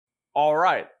All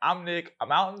right, I'm Nick.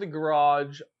 I'm out in the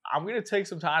garage. I'm going to take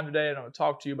some time today and I'm going to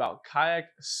talk to you about kayak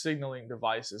signaling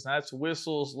devices. Now, that's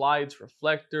whistles, lights,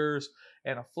 reflectors,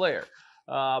 and a flare.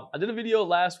 I did a video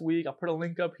last week. I put a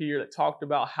link up here that talked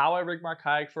about how I rig my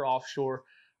kayak for offshore.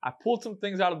 I pulled some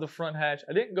things out of the front hatch.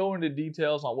 I didn't go into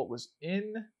details on what was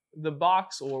in the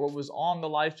box or what was on the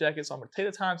life jacket. So I'm going to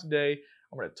take the time today.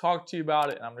 I'm going to talk to you about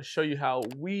it and I'm going to show you how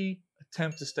we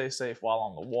attempt to stay safe while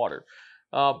on the water.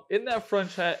 In that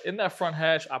front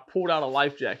hatch, I pulled out a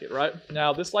life jacket. Right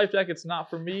now, this life jacket's not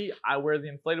for me. I wear the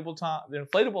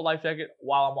inflatable life jacket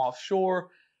while I'm offshore.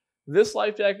 This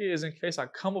life jacket is in case I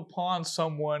come upon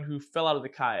someone who fell out of the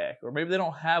kayak, or maybe they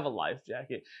don't have a life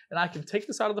jacket, and I can take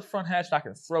this out of the front hatch and I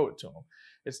can throw it to them.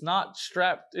 It's not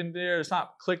strapped in there. It's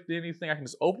not clicked to anything. I can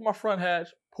just open my front hatch,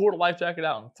 pull the life jacket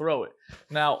out, and throw it.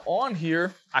 Now on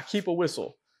here, I keep a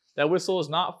whistle. That whistle is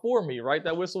not for me, right?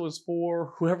 That whistle is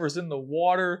for whoever's in the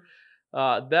water.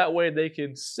 That way they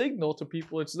can signal to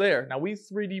people it's there. Now we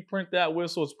 3D print that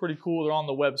whistle. It's pretty cool. They're on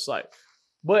the website.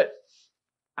 But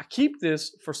I keep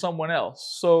this for someone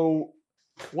else. So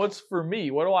what's for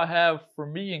me? What do I have for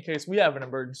me in case we have an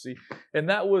emergency? And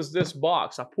that was this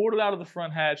box. I pulled it out of the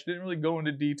front hatch. Didn't really go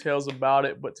into details about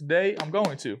it, but today I'm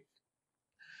going to.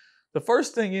 The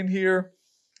first thing in here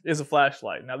is a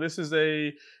flashlight. Now this is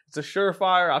it's a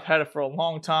Surefire. I've had it for a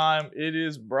long time. It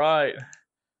is bright.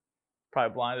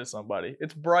 Probably blinded somebody.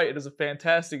 It's bright. It does a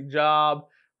fantastic job.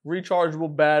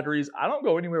 Rechargeable batteries. I don't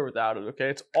go anywhere without it, okay?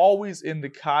 It's always in the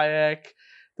kayak.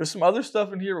 There's some other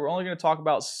stuff in here. We're only going to talk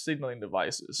about signaling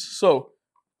devices. So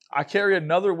I carry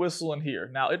another whistle in here.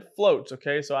 Now it floats,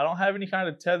 okay? So I don't have any kind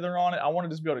of tether on it. I want to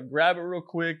just be able to grab it real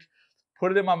quick,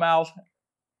 put it in my mouth.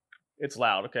 It's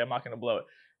loud, okay? I'm not going to blow it.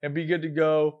 And be good to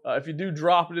go. If you do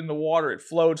drop it in the water, it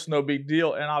floats, no big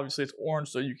deal. And obviously it's orange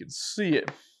so you can see it.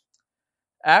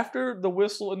 After the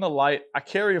whistle and the light, I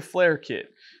carry a flare kit.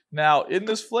 Now in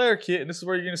this flare kit, and this is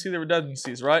where you're gonna see the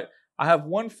redundancies, right? I have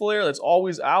one flare that's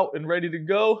always out and ready to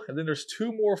go. And then there's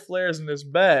two more flares in this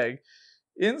bag.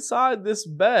 Inside this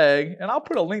bag, and I'll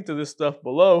put a link to this stuff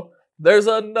below, there's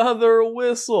another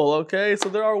whistle, okay? So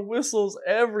there are whistles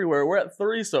everywhere. We're at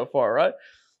 3 so far, right?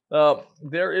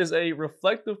 There is a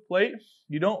reflective plate.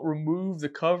 You don't remove the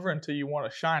cover until you want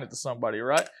to shine it to somebody,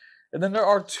 right? And then there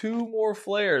are 2 more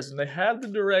flares, and they have the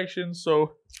directions.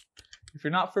 So if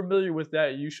you're not familiar with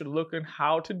that, you should look in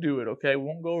how to do it, okay? We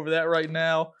won't go over that right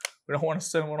now. We don't want to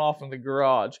send one off in the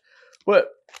garage. But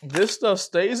this stuff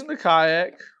stays in the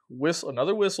kayak.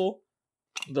 Another whistle,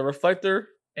 the reflector,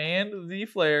 and the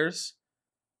flares,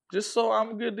 just so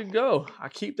I'm good to go. I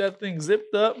keep that thing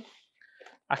zipped up.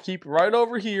 I keep right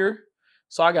over here.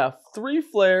 So I got 3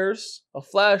 flares, a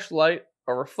flashlight,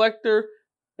 a reflector,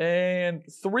 and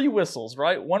 3 whistles,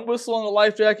 right? 1 whistle on the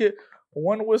life jacket,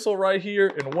 1 whistle right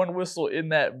here, and 1 whistle in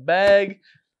that bag.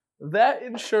 That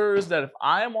ensures that if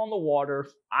I am on the water,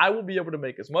 I will be able to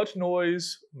make as much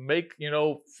noise, make,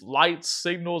 lights,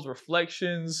 signals,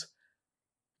 reflections,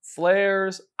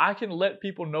 flares. I can let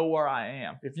people know where I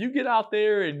am. If you get out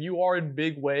there and you are in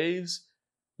big waves,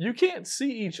 you can't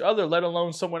see each other, let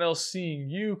alone someone else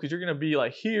seeing you, because you're going to be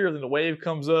like here, then the wave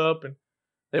comes up and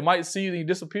they might see you, then you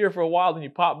disappear for a while, then you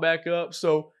pop back up.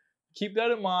 So keep that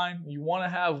in mind. You want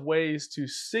to have ways to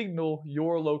signal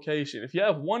your location. If you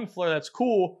have 1 flare, that's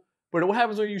cool, but what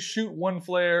happens when you shoot 1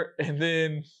 flare and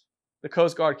then the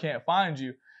Coast Guard can't find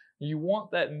you? You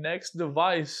want that next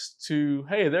device to,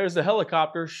 hey, there's the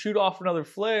helicopter, shoot off another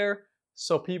flare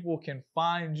so people can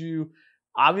find you.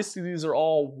 Obviously, these are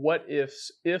all what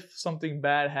ifs. If something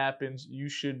bad happens, you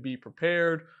should be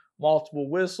prepared. Multiple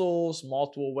whistles,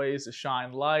 multiple ways to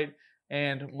shine light,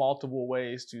 and multiple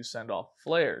ways to send off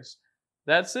flares.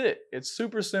 That's it. It's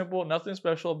super simple, nothing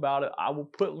special about it. I will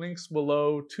put links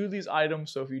below to these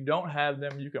items, so if you don't have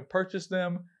them, you can purchase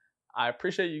them. I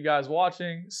appreciate you guys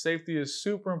watching. Safety is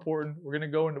super important. We're going to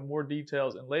go into more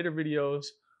details in later videos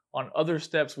on other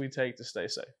steps we take to stay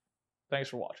safe. Thanks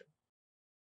for watching.